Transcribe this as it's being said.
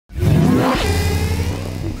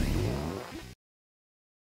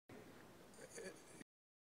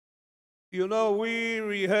You know, we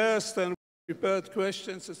rehearsed and prepared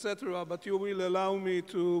questions, etc., but you will allow me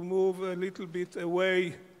to move a little bit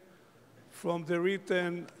away from the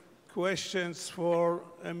written questions for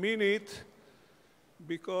a minute,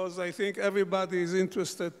 because I think everybody is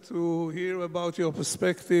interested to hear about your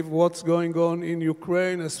perspective, what's going on in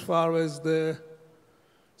Ukraine as far as the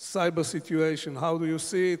cyber situation. How do you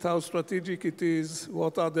see it? How strategic it is?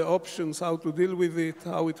 What are the options? How to deal with it?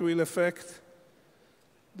 How it will affect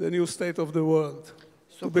the new state of the world,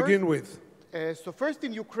 begin with? So first,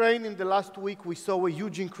 in Ukraine, in the last week, we saw a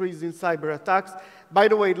huge increase in cyber attacks. By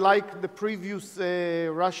the way, like the previous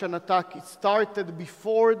Russian attack, it started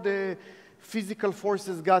before the physical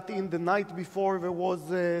forces got in. The night before, there was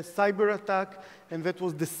a cyber attack, and that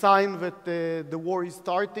was the sign that the war is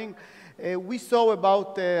starting. We saw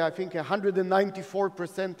about, I think,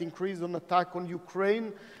 194% increase on attack on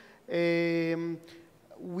Ukraine.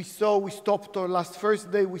 We stopped last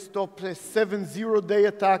Thursday, we stopped 7 zero-day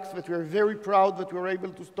attacks that we are very proud that we were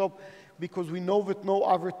able to stop, because we know that no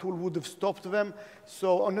other tool would have stopped them.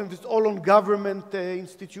 So it's all on government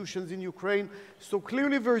institutions in Ukraine. So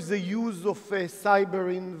clearly there's a use of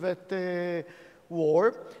cyber in that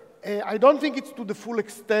war. I don't think it's to the full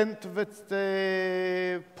extent that's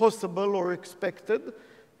possible or expected,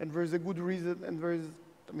 and there's a good reason,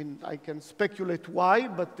 and I can speculate why,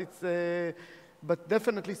 but but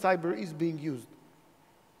definitely cyber is being used.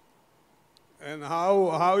 And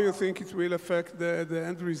how you think it will affect the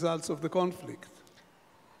end results of the conflict?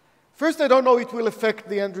 First, I don't know it will affect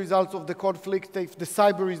the end results of the conflict if the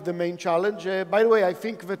cyber is the main challenge. By the way, I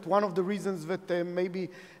think that one of the reasons that maybe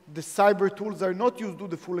the cyber tools are not used to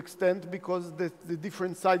the full extent because the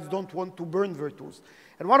different sides don't want to burn their tools.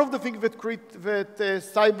 And one of the things that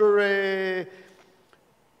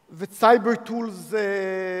cyber tools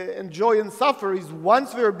enjoy and suffer is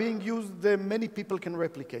once they're being used, many people can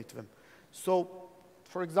replicate them. So,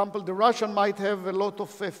 for example, the Russian might have a lot of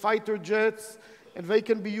fighter jets, and they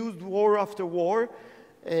can be used war after war.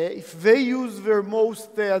 If they use their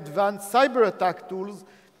most advanced cyber attack tools,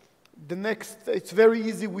 it's very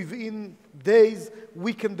easy within days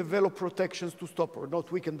we can develop protections to stop, or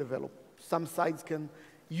not we can develop. Some sides can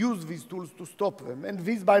use these tools to stop them. And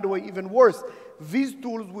these, by the way, even worse, these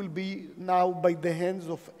tools will be now by the hands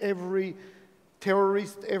of every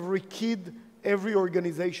terrorist, every kid, every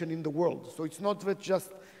organization in the world. So it's not that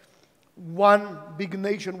just one big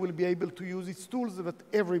nation will be able to use its tools, but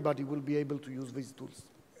everybody will be able to use these tools.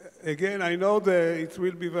 Again, I know that it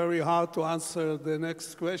will be very hard to answer the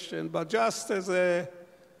next question, but just as a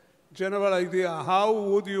general idea, how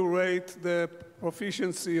would you rate the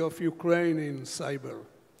proficiency of Ukraine in cyber?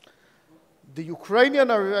 The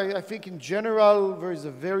Ukrainian are, I think in general, there is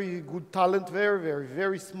a very good talent there. They're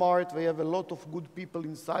very smart. They have a lot of good people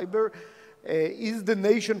in cyber. Is the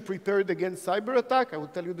nation prepared against cyber attack? I will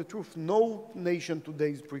tell you the truth. No nation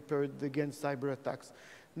today is prepared against cyber attacks.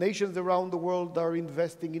 Nations around the world are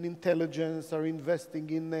investing in intelligence, are investing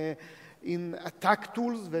in attack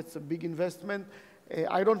tools. That's a big investment.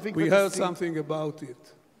 I don't think we heard something about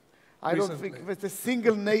it. I don't think that a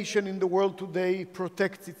single nation in the world today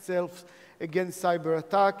protects itself against cyber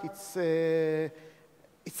attack.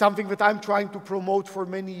 It's something that I'm trying to promote for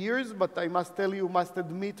many years, but I must tell you, must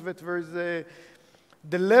admit that there's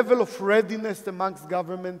the level of readiness amongst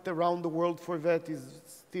government around the world for that is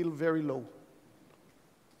still very low.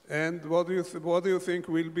 And what do you think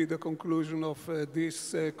will be the conclusion of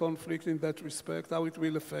this conflict in that respect? How it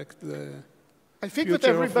will affect the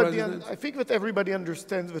future of residents? I think that everybody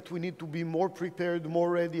understands that we need to be more prepared, more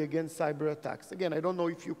ready against cyber attacks. Again, I don't know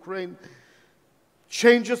if Ukraine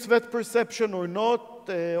changes that perception or not.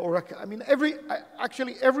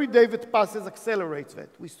 Actually, every day that passes accelerates that.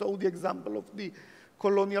 We saw the example of the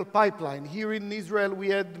colonial pipeline. Here in Israel, we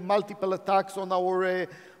had multiple attacks on our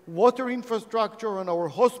water infrastructure, on our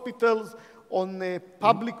hospitals, on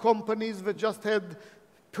public companies that just had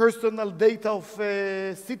personal data of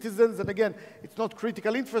citizens. And again, it's not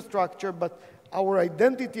critical infrastructure, but our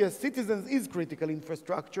identity as citizens is critical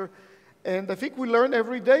infrastructure. And I think we learn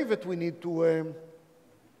every day that we need to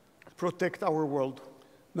protect our world.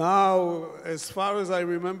 Now, as far as I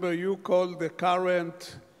remember, you call the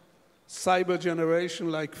current cyber generation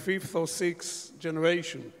like fifth or sixth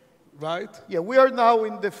generation, right? Yeah, we are now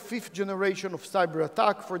in the fifth generation of cyber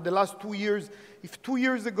attack. For the last 2 years, if 2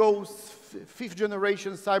 years ago, fifth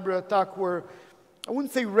generation cyber attack were, I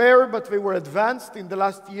wouldn't say rare, but they were advanced. In the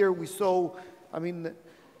last year, we saw,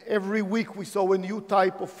 every week we saw a new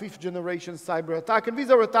type of fifth generation cyber attack. And these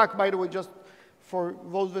are attacks, by the way, just for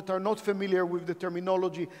those that are not familiar with the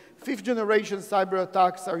terminology, fifth generation cyber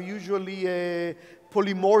attacks are usually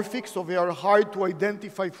polymorphic, so they are hard to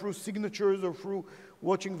identify through signatures or through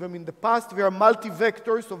watching them in the past. They are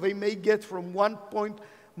multi-vector, so they may get from one point,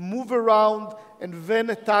 move around, and then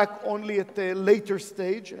attack only at a later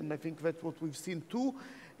stage, and I think that's what we've seen too.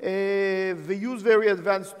 They use very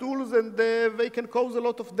advanced tools, and they can cause a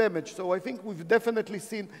lot of damage. So I think we've definitely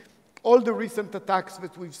seen all the recent attacks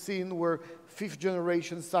that we've seen were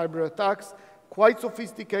fifth-generation cyber attacks, quite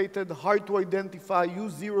sophisticated, hard to identify,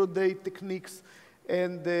 use zero-day techniques,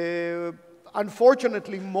 and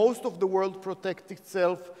unfortunately, most of the world protects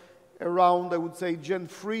itself around, I would say, Gen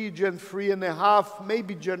 3, Gen 3.5,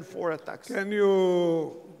 maybe Gen 4 attacks. Can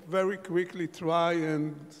you very quickly try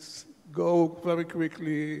and go very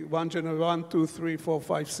quickly, 1, 2, 3, 4,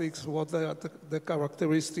 5, 6, what are the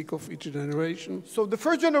characteristics of each generation? So the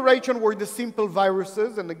first generation were the simple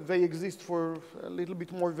viruses, and they exist for a little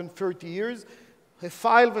bit more than 30 years. A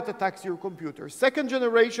file that attacks your computer. Second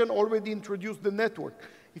generation already introduced the network.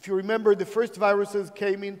 If you remember, the first viruses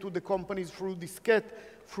came into the companies through diskette,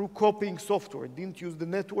 through copying software. Didn't use the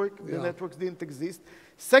network. The networks didn't exist.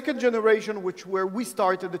 Second generation, where we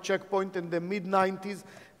started the checkpoint in the mid-90s,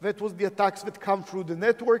 that was the attacks that come through the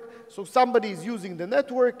network. So somebody is using the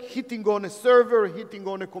network, hitting on a server, hitting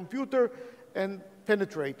on a computer, and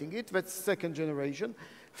penetrating it. That's second generation.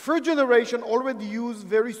 Third generation already used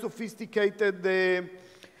very sophisticated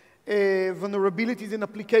vulnerabilities in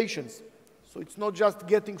applications. So it's not just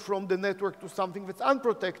getting from the network to something that's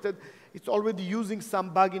unprotected, it's already using some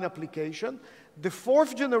bug in application. The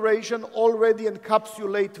fourth generation already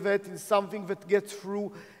encapsulate that in something that gets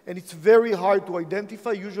through, and it's very hard to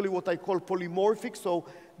identify, usually what I call polymorphic, so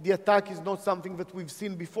the attack is not something that we've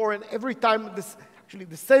seen before, and every time, actually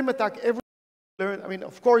the same attack, I mean,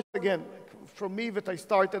 of course, again, from me that I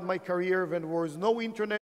started my career when there was no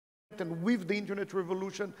internet, and with the internet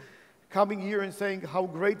revolution, coming here and saying how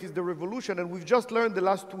great is the revolution, and we've just learned the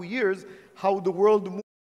last 2 years how the world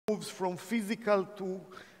moves from physical to,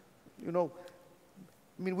 you know,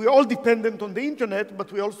 I mean, we're all dependent on the internet,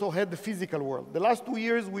 but we also had the physical world. The last 2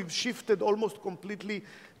 years, we've shifted almost completely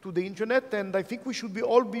to the internet, and I think we should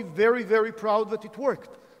all be very, very proud that it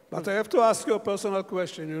worked. But I have to ask you a personal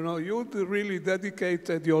question. You know, you really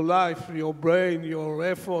dedicated your life, your brain, your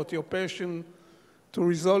effort, your passion to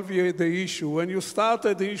resolve the issue. When you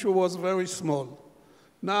started, the issue was very small.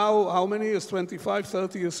 Now, how many years, 25,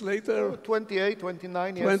 30 years later? 28,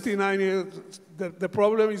 29 years. 29 years, the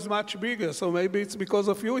problem is much bigger, so maybe it's because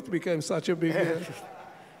of you it became such a big deal.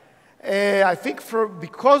 I think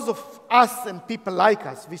because of us and people like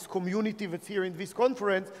us, this community that's here in this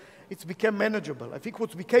conference, it's become manageable. I think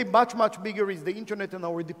what became much, much bigger is the internet and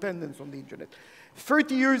our dependence on the internet.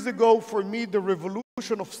 30 years ago, for me, the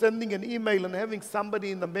revolution of sending an email and having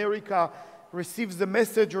somebody in America receives the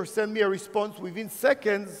message or send me a response within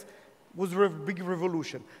seconds was a big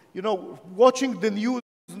revolution. You know, watching the news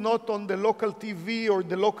not on the local TV or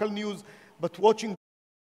the local news, but watching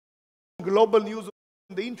global news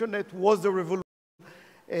on the internet was a revolution.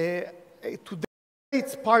 Today,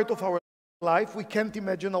 it's part of our life. We can't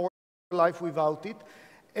imagine our life without it.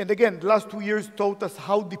 And again, the last 2 years taught us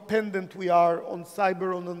how dependent we are on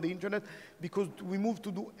cyber and on the internet, because we moved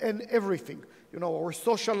to do everything. You know, our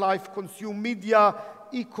social life, consume media,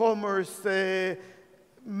 e-commerce,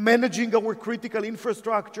 managing our critical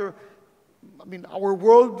infrastructure. I mean, our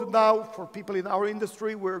world now, for people in our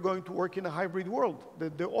industry, we're going to work in a hybrid world.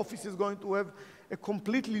 The office is going to have a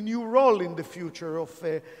completely new role in the future of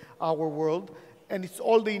our world, and it's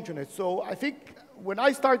all the internet. So I think when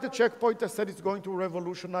I started Checkpoint, I said it's going to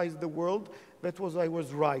revolutionize the world. I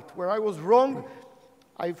was right. Where I was wrong,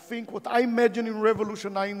 I think what I imagined in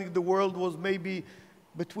revolutionizing the world was maybe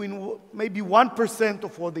 1%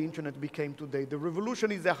 of what the internet became today. The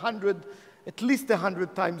revolution is at least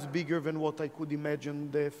 100 times bigger than what I could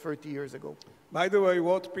imagine 30 years ago. By the way,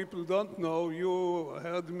 what people don't know, you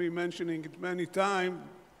heard me mentioning it many times,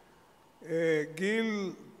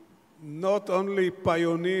 Gil not only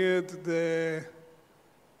pioneered the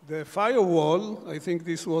firewall, I think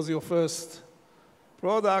this was your first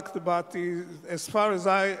product, but as far as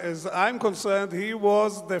I'm concerned, he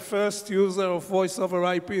was the first user of voice over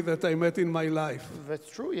IP that I met in my life. That's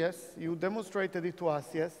true, yes. You demonstrated it to us,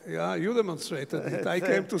 yes? Yeah, you demonstrated it. I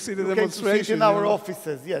came to see the demonstration. demonstration. Came to see it in our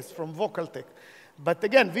offices, yes, from Vocaltech. But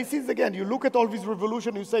again, you look at all this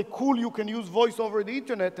revolution, you say, cool, you can use voice over the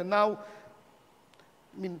internet, and now,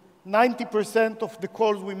 I mean, 90% of the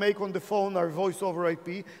calls we make on the phone are voice over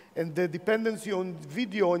IP, and the dependency on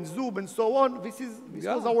video and Zoom and so on, this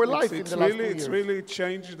was our life in the last 2 years. It's really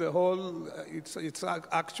changed the whole, it's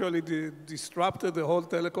actually disrupted the whole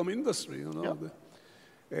telecom industry, you know.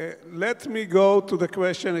 Let me go to the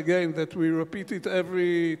question again that we repeat it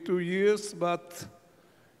every 2 years, but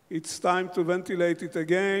it's time to ventilate it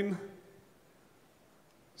again.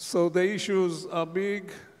 So the issues are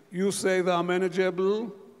big. You say they are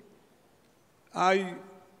manageable. I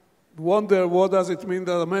wonder what does it mean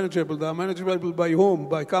they are manageable? They are manageable by whom?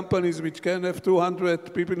 By companies which can have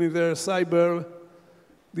 200 people in their cyber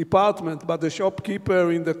department, but the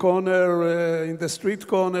shopkeeper in the corner, in the street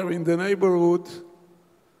corner, in the neighborhood,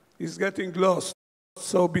 is getting lost.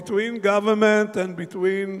 So between government and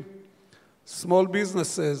between small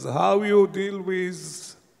businesses, how you deal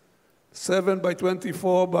with 7 by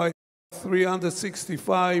 24 by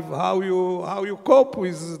 365, how you cope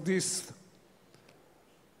with this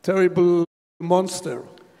terrible monster?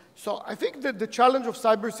 So I think that the challenge of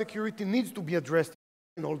cybersecurity needs to be addressed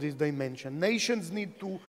in all these dimensions. Nations need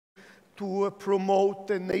to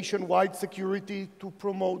promote nationwide security, to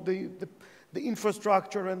promote the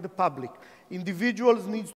infrastructure and the public. Individuals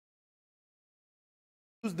need to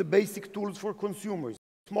use the basic tools for consumers.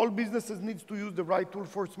 Small businesses need to use the right tool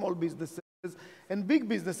for small businesses, and big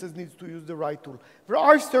businesses need to use the right tool. There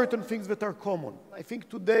are certain things that are common. I think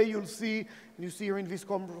today you'll see, and you see here in this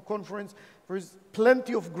conference, there's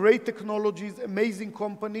plenty of great technologies, amazing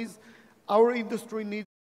companies. Our industry needs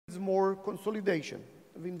more consolidation.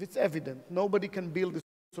 I mean, it's evident. Nobody can build a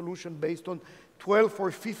solution based on 12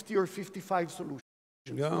 or 50 or 55 solutions.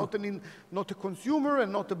 Yeah. Not a consumer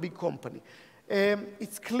and not a big company.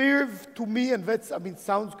 It's clear to me, and that's, I mean, it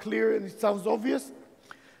sounds clear and it sounds obvious,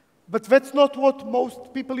 but that's not what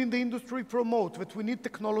most people in the industry promote, that we need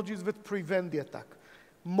technologies that prevent the attack.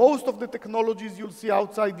 Most of the technologies you'll see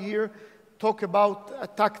outside here talk about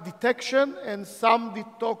attack detection, and some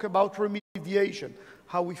talk about remediation,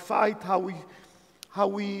 how we fight, how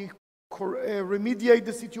we remediate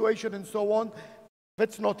the situation and so on.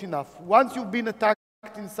 That's not enough. Once you've been attacked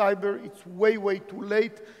in cyber, it's way, way too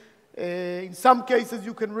late. In some cases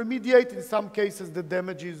you can remediate, in some cases the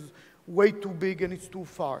damage is way too big and it's too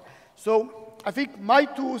far. So I think my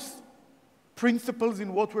two principles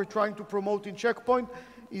in what we're trying to promote in Checkpoint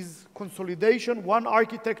is consolidation, one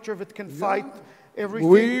architecture that can fight everything.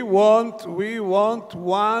 We want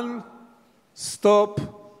one-stop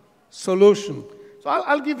solution. So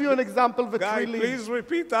I'll give you an example that Guy, really... please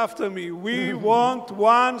repeat after me. We want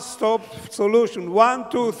one-stop solution. 1,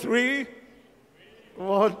 2, 3.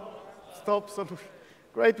 One-stop solution.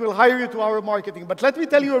 Great, we'll hire you to our marketing. But let me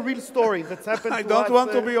tell you a real story that's happened I to don't us,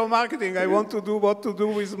 want to be your marketing. I want to do what to do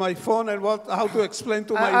with my phone and how to explain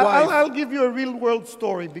to my wife. I'll give you a real-world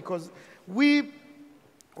story, because we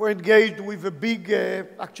were engaged with a big,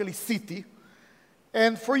 actually, city.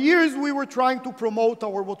 And for years, we were trying to promote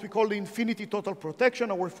our, what we call the Infinity Total Protection,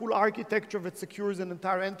 our full architecture that secures an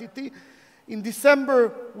entire entity. In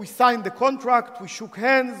December, we signed the contract, we shook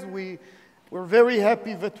hands, we were very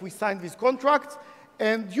happy that we signed these contracts.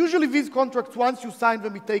 And usually these contracts, once you sign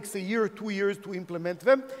them, it takes a year or 2 years to implement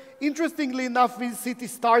them. Interestingly enough, this city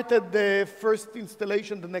started the first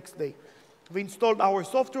installation the next day. We installed our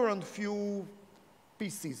software on a few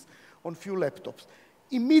PCs, on a few laptops.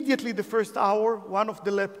 Immediately the first hour, one of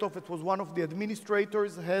the laptops, it was one of the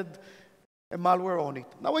administrators, had a malware on it.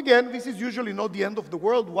 Now again, this is usually not the end of the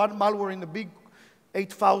world. One malware in a big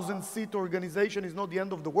 8,000-seat organization is not the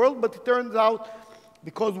end of the world, but it turns out,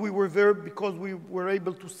 because we were there, because we were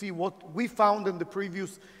able to see what we found and the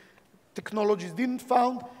previous technologies didn't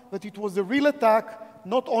found, that it was a real attack,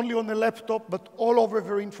 not only on a laptop, but all over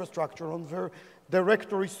their infrastructure, on their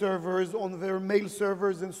directory servers, on their mail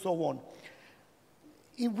servers, and so on.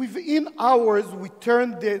 Within hours, we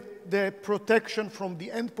turned the protection from the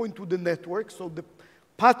endpoint to the network, so the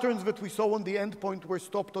patterns that we saw on the endpoint were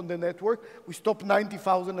stopped on the network. We stopped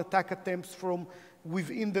 90,000 attack attempts from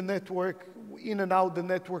within the network, in and out the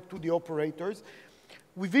network to the operators.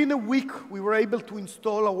 Within a week, we were able to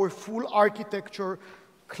install our full architecture,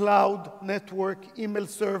 cloud, network, email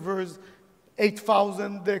servers,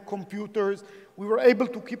 8,000 computers. We were able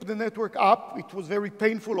to keep the network up. It was very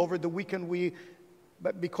painful over the weekend.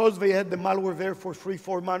 But because they had the malware there for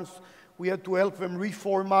 3-4 months, we had to help them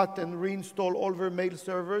reformat and reinstall all their mail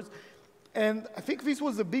servers. And I think this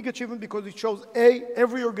was a big achievement because it shows, A,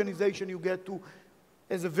 every organization you get to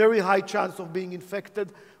has a very high chance of being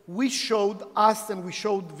infected. We showed us, and we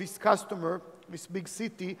showed this customer, this big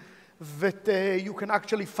city, that you can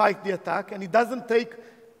actually fight the attack, and it doesn't take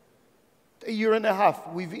a year and a half.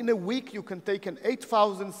 Within a week, you can take an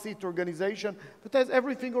 8,000-seat organization that has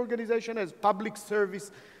everything organization has: public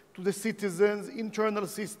service to the citizens, internal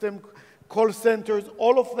system, call centers,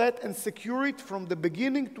 all of that, and secure it from the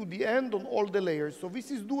beginning to the end on all the layers. So this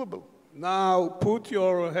is doable. Now, put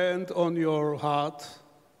your hand on your heart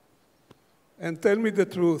and tell me the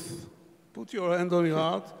truth. Put your hand on your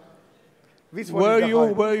heart.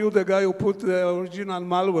 Were you the guy who put the original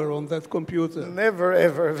malware on that computer? Never,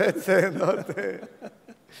 ever. That's not...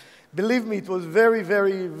 Believe me, it was very,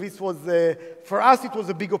 very, for us it was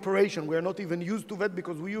a big operation. We are not even used to that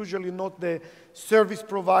because we usually not the service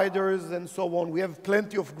providers and so on. We have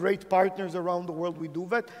plenty of great partners around the world, we do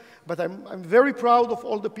that. But I'm very proud of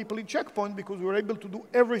all the people in Check Point because we were able to do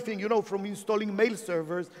everything, you know, from installing mail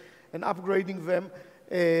servers and upgrading them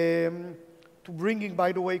to bringing,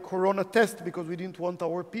 by the way, Corona test because we didn't want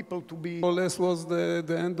our people to be... More or less was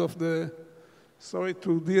the end of the... Sorry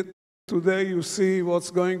to... Today you see what's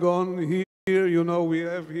going on here. You know, we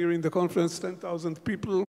have here in the conference 10,000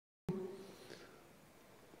 people.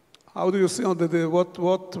 How do you see on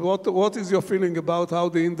what is your feeling about how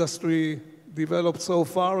the industry developed so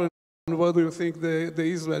far, and where do you think the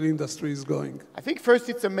Israel industry is going? I think first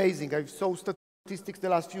it's amazing. I saw statistics the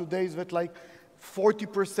last few days that like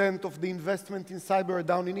 40% of the investment in cyber are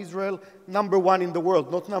down in Israel, #1 in the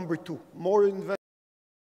world, not #2. More investment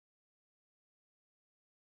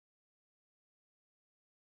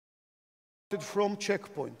from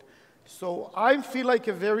Check Point. So I feel like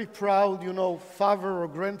a very proud, you know, father or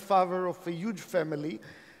grandfather of a huge family.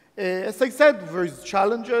 As I said, there's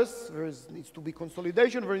challenges, needs to be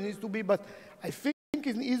consolidation, there needs to be, but I think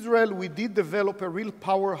in Israel we did develop a real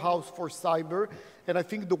powerhouse for cyber, and I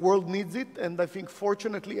think the world needs it, and I think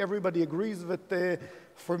fortunately everybody agrees that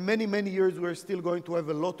for many, many years we're still going to have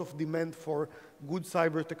a lot of demand for good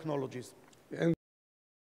cyber technologies. And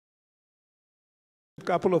a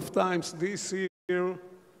couple of times this year,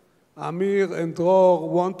 Amir and Dror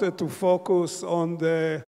wanted to focus on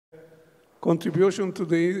the contribution to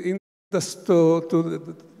the industry, to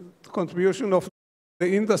the contribution of the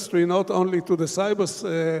industry, not only to the cyber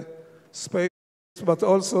space, but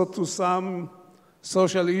also to some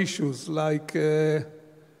social issues like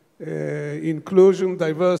inclusion,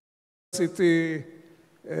 diversity,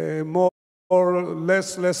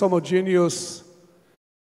 less homogeneous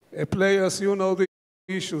players. You know the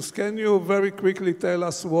issues. Can you very quickly tell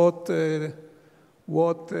us what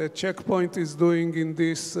Check Point is doing in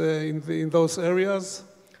this in those areas?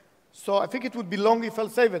 So I think it would be long if I'll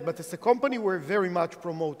save it, but as a company, we're very much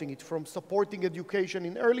promoting it, from supporting education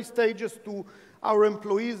in early stages to our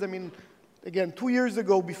employees. I mean, again, 2 years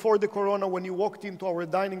ago, before the corona, when you walked into our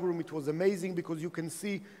dining room, it was amazing because you can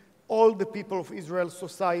see all the people of Israel's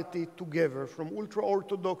society together, from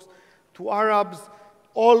ultra-Orthodox to Arabs,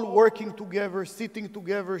 all working together, sitting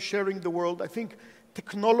together, sharing the world. I think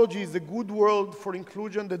technology is a good world for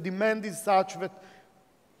inclusion. The demand is such that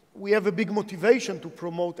we have a big motivation to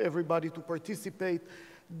promote everybody to participate.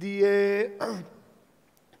 The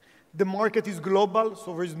market is global,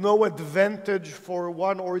 so there's no advantage for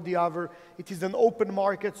one or the other. It is an open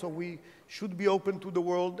market, so we should be open to the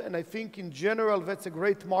world. And I think in general, that's a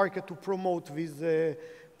great market to promote these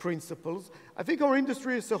principles. I think our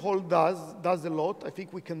industry as a whole does a lot. I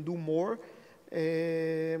think we can do more.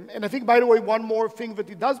 And I think, by the way, one more thing that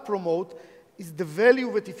it does promote is the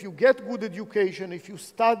value that if you get good education, if you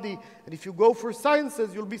study, and if you go for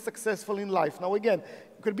sciences, you'll be successful in life. Now, again,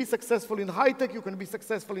 you can be successful in high-tech, you can be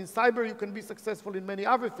successful in cyber, you can be successful in many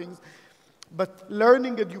other things. But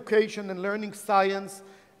learning education and learning science,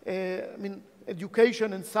 I mean,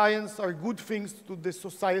 education and science are good things to the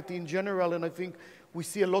society in general, and I think we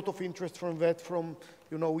see a lot of interest from that from,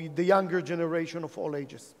 you know, the younger generation of all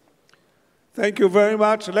ages. Thank you very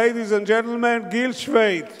much. Ladies and gentlemen, Gil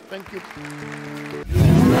Shwed. Thank you.